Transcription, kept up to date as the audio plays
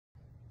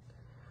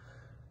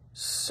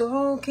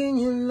Soak in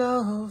your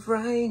love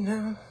right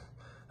now.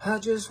 I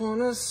just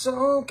wanna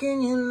soak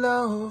in your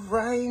love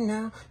right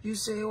now. You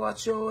say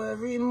watch your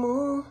every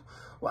move,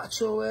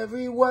 watch your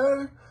every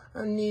word.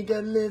 I need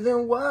that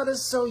living water,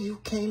 so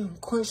you came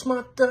and quench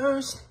my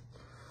thirst.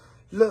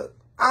 Look,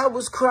 I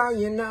was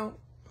crying out.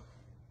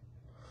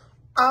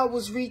 I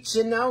was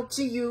reaching out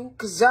to you,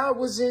 'cause I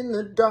was in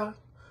the dark.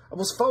 I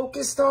was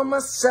focused on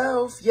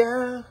myself,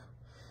 yeah.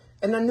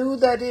 And I knew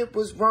that it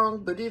was wrong,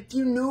 but if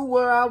you knew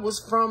where I was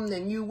from,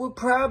 then you would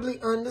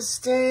probably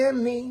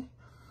understand me.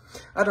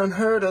 I done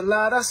heard a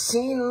lot, I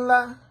seen a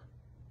lot,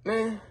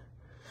 man.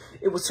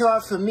 It was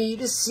hard for me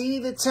to see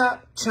the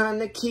top, trying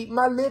to keep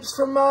my lips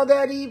from all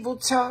that evil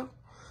talk,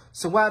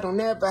 so I don't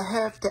ever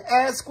have to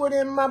ask what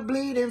am I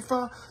bleeding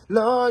for.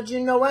 Lord, you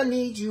know I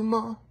need you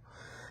more.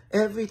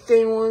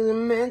 Everything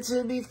wasn't meant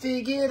to be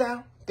figured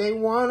out. They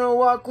wanna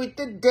walk with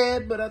the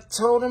dead, but I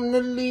told them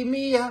to leave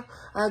me out.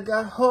 I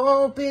got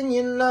hope in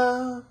your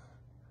love.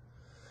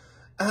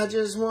 I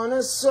just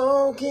wanna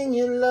soak in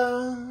your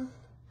love.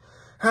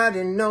 I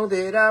didn't know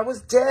that I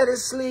was dead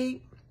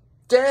asleep,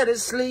 dead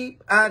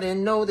asleep. I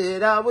didn't know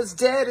that I was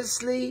dead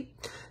asleep,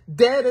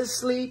 dead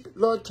asleep.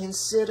 Lord,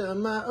 consider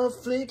my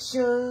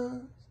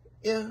affliction,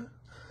 yeah.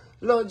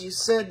 Lord, you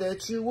said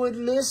that you would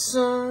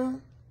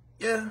listen,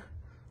 yeah.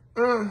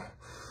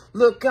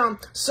 Look, I'm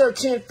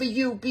searching for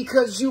you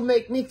because you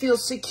make me feel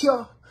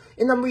secure.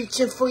 And I'm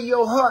reaching for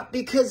your heart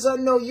because I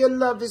know your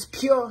love is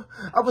pure.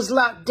 I was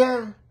locked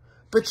down,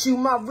 but you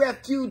my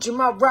refuge and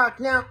my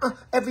rock now.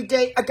 Every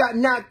day I got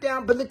knocked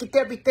down, but look at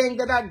everything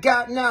that I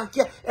got now.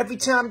 Yeah, every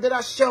time that I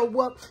show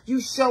up,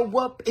 you show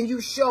up and you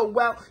show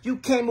out. You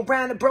came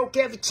around and broke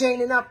every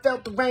chain, and I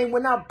felt the rain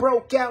when I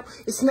broke out.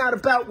 It's not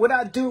about what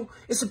I do,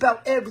 it's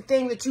about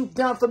everything that you've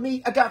done for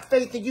me. I got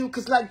faith in you,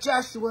 'cause like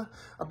Joshua,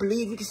 I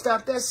believe you can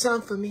stop that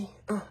sun for me.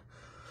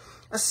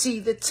 I see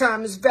that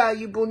time is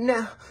valuable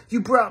now.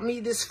 You brought me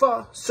this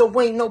far,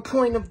 so ain't no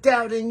point of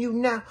doubting you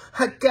now.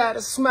 I got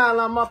a smile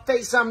on my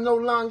face, I'm no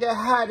longer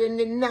hiding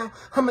it now.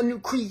 I'm a new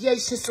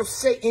creation, so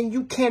Satan,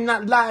 you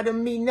cannot lie to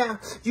me now.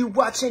 You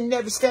watching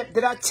every step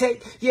that I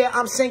take. Yeah,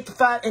 I'm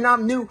sanctified and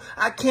I'm new.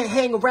 I can't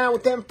hang around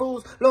with them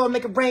fools. Lord,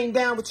 make it rain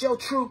down with your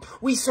truth.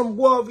 We some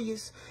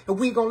warriors, and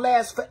we gon'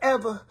 last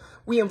forever.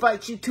 We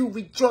invite you to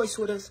rejoice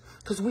with us,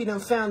 'cause we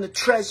done found the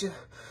treasure.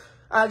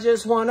 I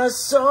just wanna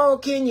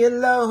soak in your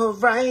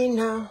love right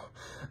now.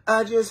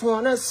 I just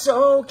wanna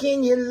soak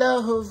in your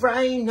love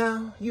right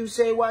now. You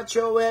say watch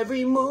your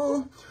every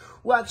move,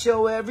 watch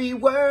your every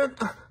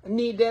word. I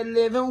need that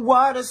living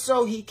water,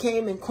 so he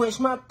came and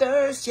quenched my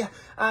thirst. Yeah,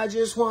 I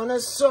just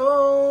wanna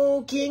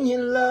soak in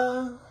your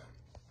love.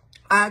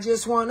 I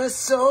just wanna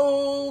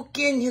soak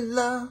in your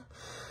love.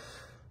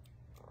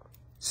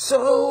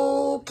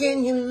 Soak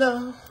in your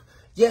love.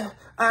 Yeah,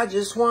 I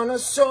just wanna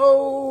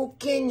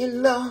soak in your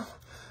love.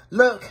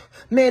 Look,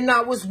 man,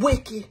 I was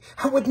wicked.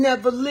 I would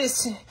never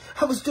listen.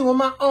 I was doing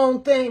my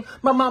own thing.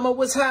 My mama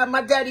was high,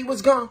 my daddy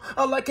was gone.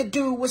 All I could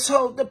do was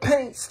hold the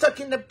pain.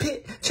 Stuck in the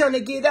pit, trying to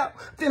get out.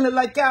 Feeling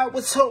like I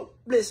was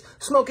hopeless.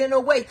 Smoking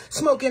away,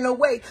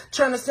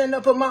 trying to stand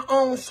up on my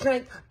own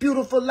strength.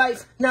 Beautiful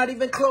life, not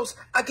even close.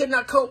 I could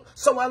not cope,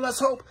 so I lost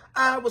hope.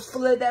 I was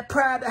full of that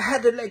pride, I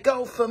had to let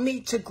go for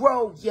me to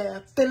grow, yeah.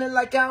 Feeling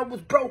like I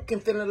was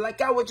broken, feeling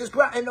like I was just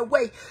rotting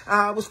away.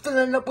 I was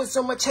filling up with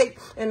so much hate,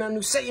 and I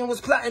knew Satan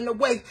was plotting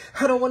away.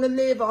 I don't want to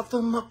live off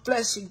of my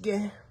flesh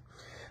again.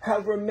 I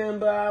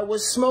remember I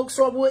was smoked,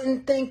 so I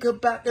wouldn't think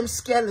about them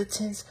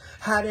skeletons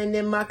hiding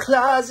in my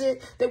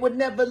closet. They would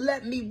never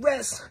let me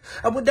rest.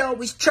 I would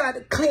always try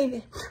to clean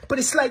it, but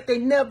it's like they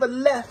never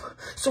left.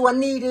 So I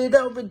needed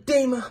a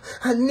redeemer.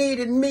 I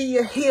needed me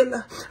a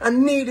healer. I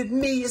needed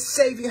me a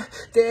savior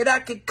that I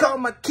could call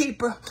my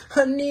keeper.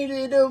 I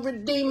needed a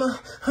redeemer.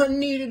 I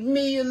needed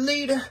me a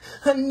leader.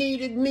 I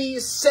needed me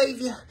a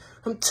savior.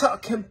 I'm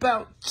talking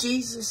about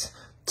Jesus.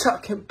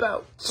 Talking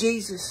about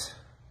Jesus.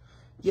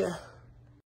 Yeah.